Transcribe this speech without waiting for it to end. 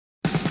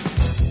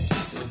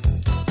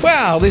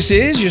Well, this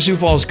is your Sioux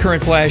Falls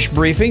Current Flash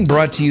Briefing,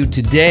 brought to you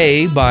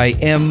today by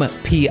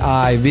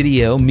MPI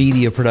Video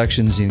Media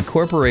Productions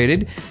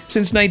Incorporated.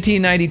 Since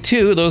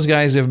 1992, those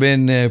guys have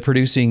been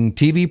producing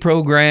TV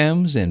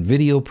programs and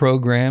video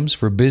programs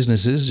for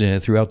businesses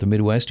throughout the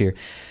Midwest here.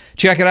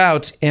 Check it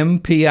out,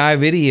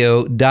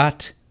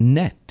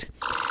 mpivideo.net.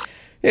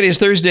 It is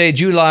Thursday,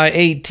 July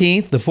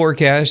 18th. The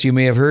forecast, you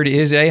may have heard,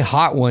 is a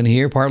hot one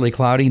here, partly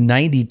cloudy,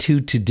 92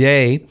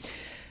 today.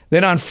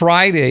 Then on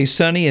Friday,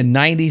 sunny and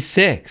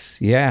 96.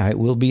 Yeah, it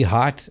will be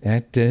hot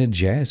at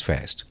Jazz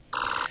Fest.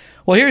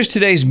 Well, here's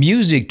today's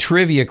music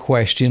trivia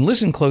question.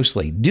 Listen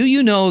closely. Do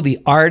you know the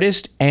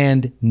artist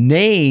and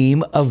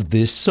name of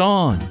this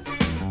song?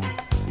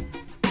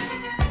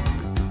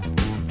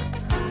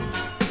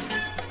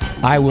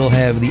 I will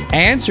have the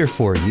answer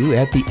for you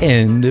at the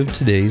end of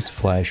today's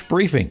flash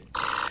briefing.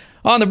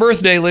 On the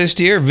birthday list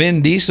here,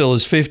 Vin Diesel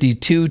is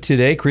 52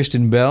 today.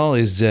 Kristen Bell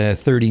is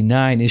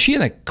 39. Is she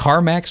in the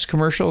CarMax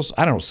commercials?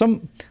 I don't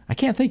know. I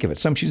can't think of it.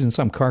 She's in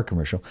some car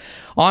commercial.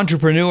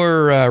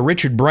 Entrepreneur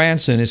Richard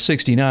Branson is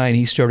 69.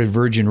 He started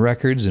Virgin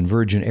Records and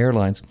Virgin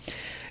Airlines.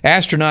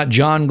 Astronaut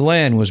John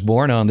Glenn was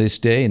born on this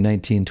day in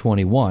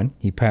 1921.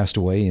 He passed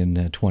away in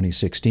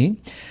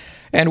 2016.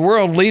 And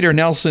world leader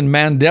Nelson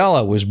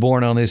Mandela was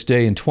born on this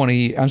day in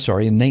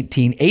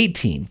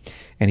 1918.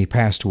 And he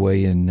passed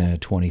away in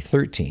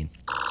 2013.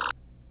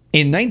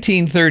 In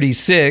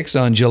 1936,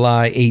 on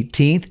July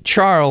 18th,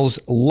 Charles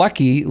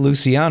Lucky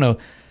Luciano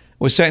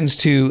was sentenced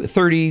to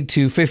 30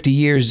 to 50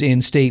 years in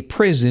state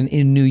prison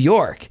in New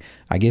York.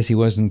 I guess he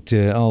wasn't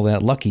all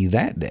that lucky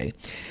that day.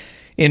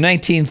 In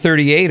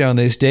 1938, on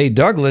this day,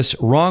 Douglas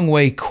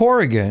Wrongway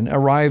Corrigan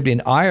arrived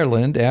in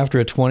Ireland after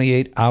a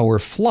 28-hour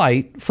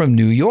flight from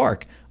New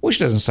York, which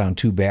doesn't sound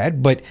too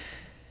bad, but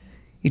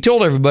he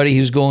told everybody he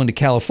was going to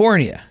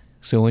California.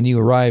 So when you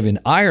arrive in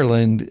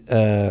Ireland,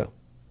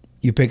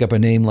 you pick up a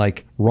name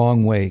like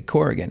Wrongway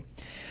Corrigan.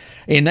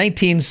 In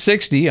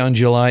 1960, on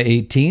July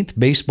 18th,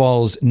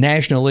 baseball's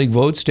National League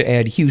votes to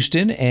add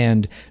Houston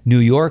and New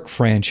York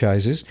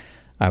franchises.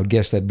 I would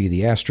guess that'd be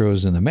the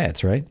Astros and the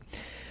Mets, right?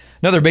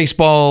 Another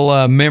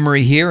baseball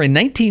memory here. In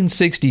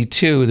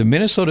 1962, the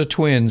Minnesota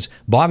Twins,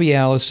 Bobby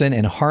Allison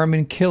and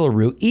Harmon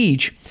Killebrew,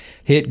 each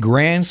hit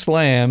grand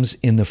slams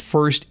in the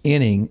first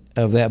inning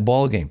of that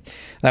ball game.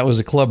 That was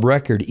a club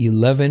record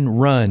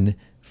 11-run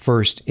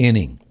first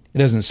inning. It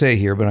doesn't say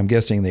here, but I'm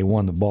guessing they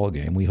won the ball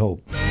game. We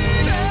hope.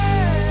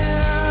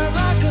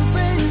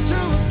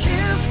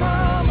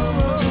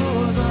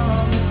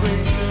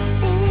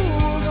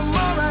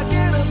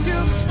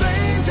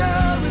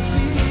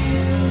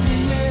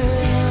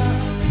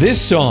 This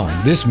song,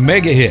 this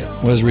mega hit,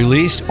 was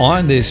released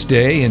on this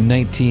day in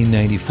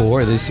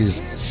 1994. This is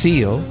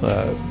Seal,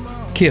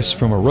 Kiss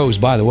from a Rose.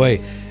 By the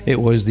way,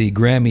 it was the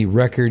Grammy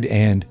Record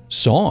and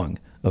Song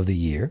of the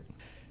Year.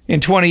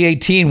 In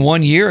 2018,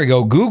 1 year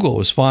ago, Google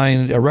was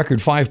fined a record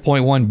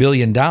 $5.1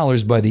 billion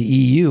by the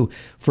EU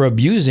for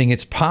abusing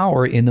its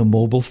power in the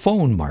mobile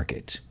phone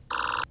market.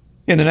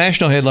 In the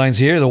national headlines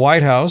here, the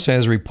White House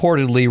has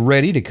reportedly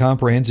readied a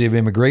comprehensive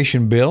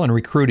immigration bill and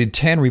recruited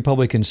 10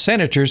 Republican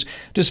senators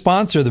to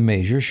sponsor the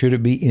measure should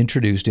it be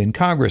introduced in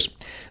Congress.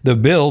 The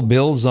bill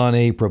builds on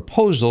a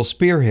proposal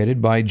spearheaded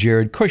by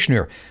Jared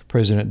Kushner,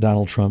 President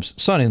Donald Trump's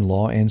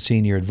son-in-law and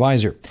senior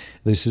advisor.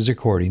 This is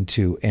according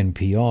to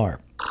NPR.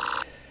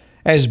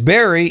 As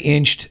Barry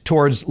inched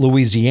towards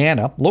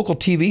Louisiana, local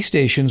TV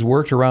stations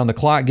worked around the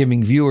clock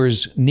giving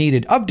viewers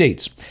needed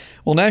updates.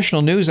 Well,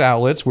 national news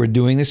outlets were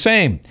doing the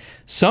same.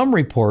 Some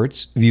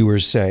reports,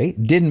 viewers say,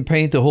 didn't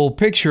paint the whole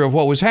picture of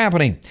what was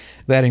happening.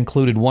 That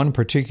included one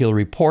particular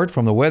report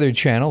from the Weather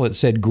Channel that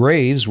said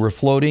graves were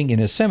floating in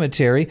a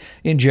cemetery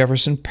in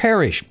Jefferson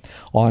Parish.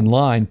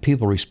 Online,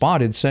 people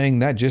responded saying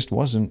that just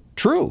wasn't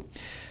true.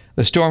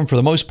 The storm, for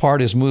the most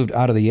part, has moved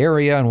out of the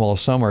area, and while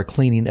some are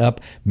cleaning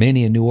up,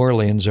 many in New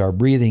Orleans are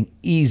breathing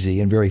easy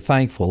and very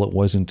thankful it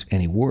wasn't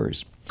any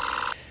worse.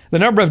 The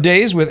number of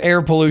days with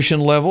air pollution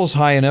levels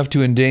high enough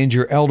to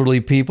endanger elderly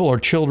people or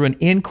children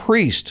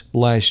increased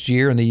last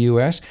year in the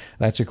U.S.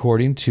 That's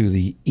according to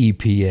the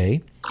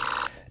EPA.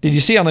 Did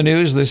you see on the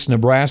news this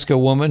Nebraska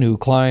woman who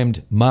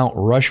climbed Mount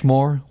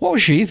Rushmore? What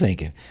was she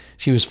thinking?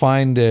 She was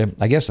fined,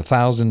 I guess,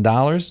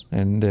 $1,000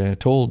 and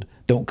told,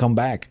 don't come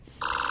back.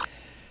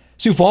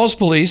 Sioux Falls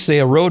police say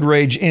a road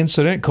rage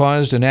incident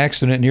caused an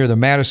accident near the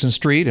Madison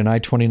Street and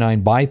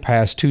I-29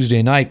 bypass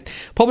Tuesday night.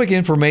 Public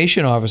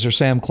Information Officer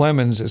Sam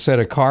Clemens said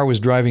a car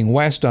was driving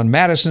west on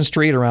Madison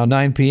Street around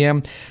 9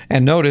 p.m.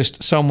 and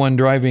noticed someone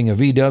driving a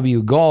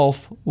VW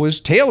Golf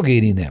was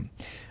tailgating them.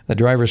 The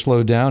driver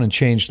slowed down and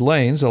changed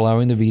lanes,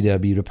 allowing the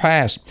VW to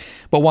pass.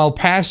 But while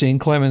passing,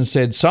 Clemens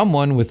said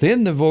someone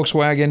within the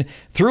Volkswagen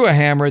threw a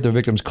hammer at the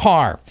victim's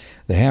car.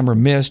 The hammer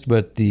missed,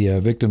 but the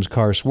victim's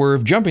car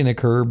swerved, jumping the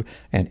curb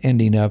and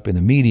ending up in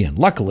the median.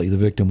 Luckily, the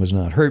victim was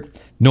not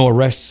hurt. No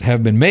arrests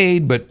have been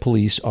made, but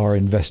police are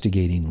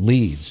investigating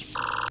leads.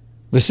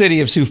 The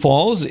city of Sioux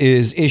Falls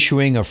is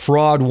issuing a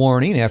fraud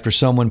warning after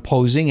someone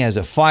posing as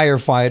a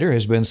firefighter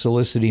has been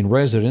soliciting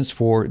residents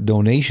for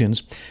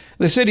donations.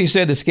 The city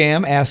said the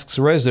scam asks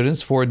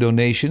residents for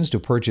donations to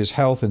purchase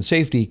health and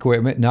safety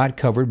equipment not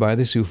covered by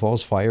the Sioux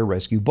Falls Fire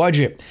Rescue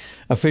budget.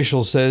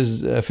 Officials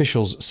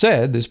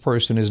said this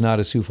person is not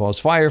a Sioux Falls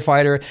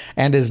firefighter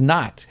and does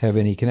not have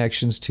any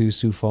connections to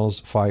Sioux Falls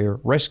Fire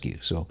Rescue,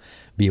 so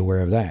be aware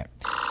of that.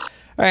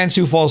 And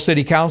Sioux Falls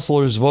City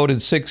Councilors voted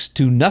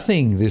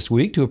 6-0 this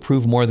week to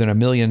approve more than $1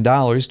 million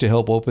to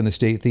help open the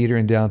State Theater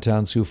in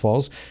downtown Sioux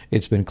Falls.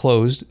 It's been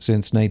closed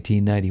since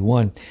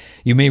 1991.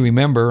 You may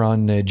remember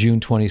on June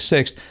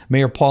 26th,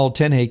 Mayor Paul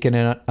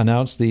Tenhaken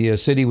announced the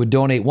city would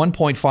donate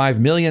 $1.5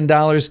 million,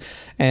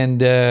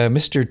 and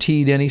Mr.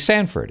 T. Denny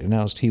Sanford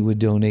announced he would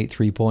donate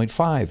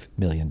 $3.5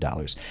 million.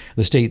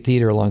 The State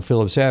Theater along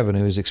Phillips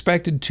Avenue is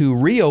expected to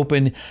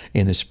reopen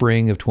in the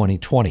spring of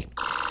 2020.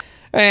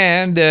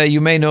 And you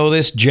may know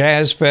this,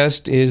 Jazz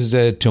Fest is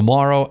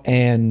tomorrow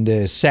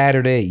and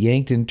Saturday at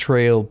Yankton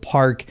Trail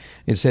Park.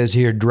 It says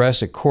here,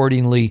 dress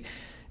accordingly.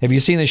 Have you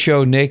seen the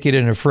show Naked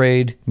and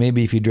Afraid?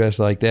 Maybe if you dress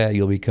like that,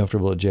 you'll be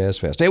comfortable at Jazz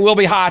Fest. It will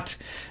be hot.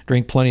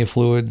 Drink plenty of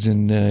fluids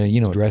and,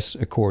 dress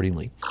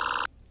accordingly.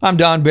 I'm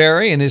Don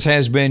Barry, and this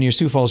has been your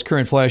Sioux Falls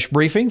Current Flash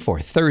Briefing for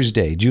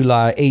Thursday,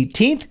 July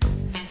 18th.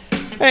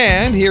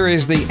 And here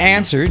is the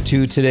answer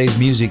to today's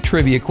music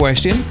trivia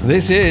question.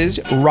 This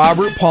is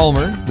Robert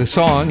Palmer. The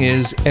song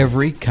is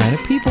Every Kind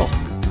of People.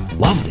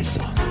 Love this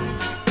song.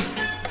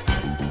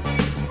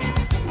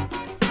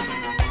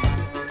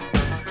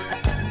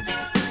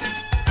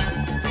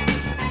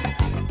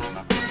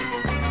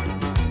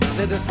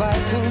 Said the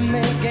fight to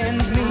make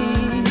ends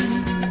meet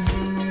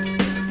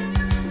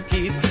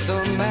keeps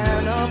a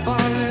man up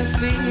on his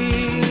feet.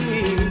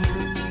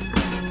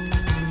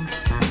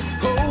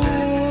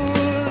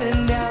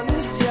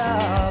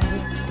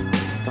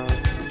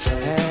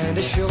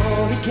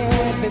 Sure he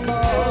can't be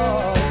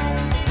bought.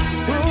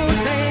 Who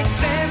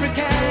takes every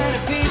kind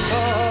of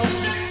people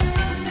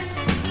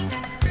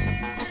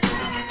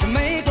to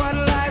make what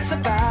life's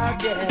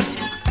about, yeah.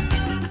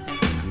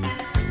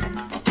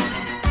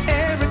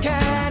 Every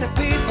kind of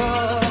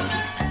people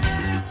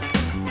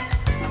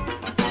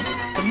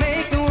to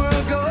make the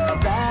world go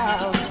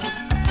round.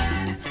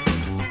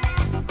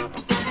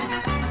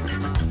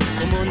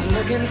 Someone's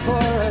looking for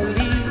a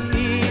lead.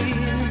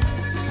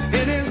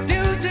 It is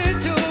duty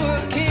to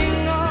a king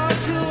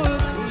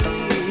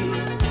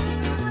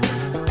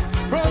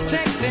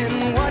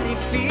protecting what he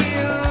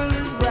feels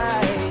is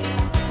right,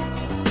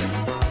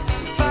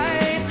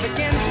 fights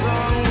against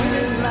wrong with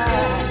his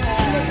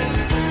life.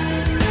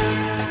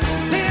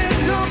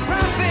 There's no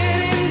profit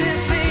in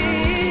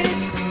deceit.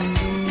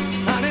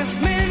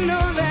 Honest men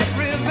know that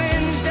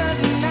revenge does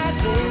not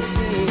taste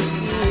sweet.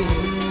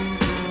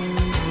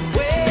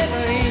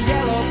 Whether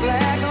yellow,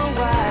 black or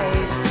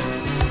white,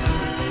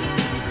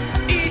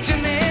 each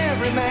and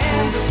every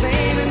man's the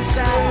same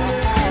inside.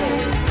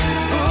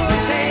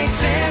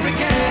 Every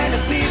kind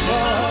of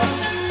people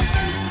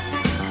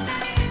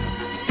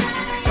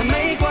to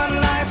make what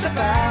life's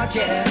about,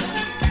 yeah.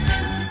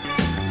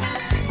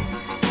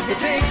 It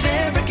takes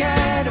every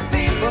kind of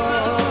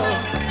people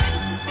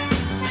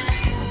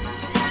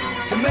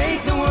to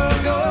make the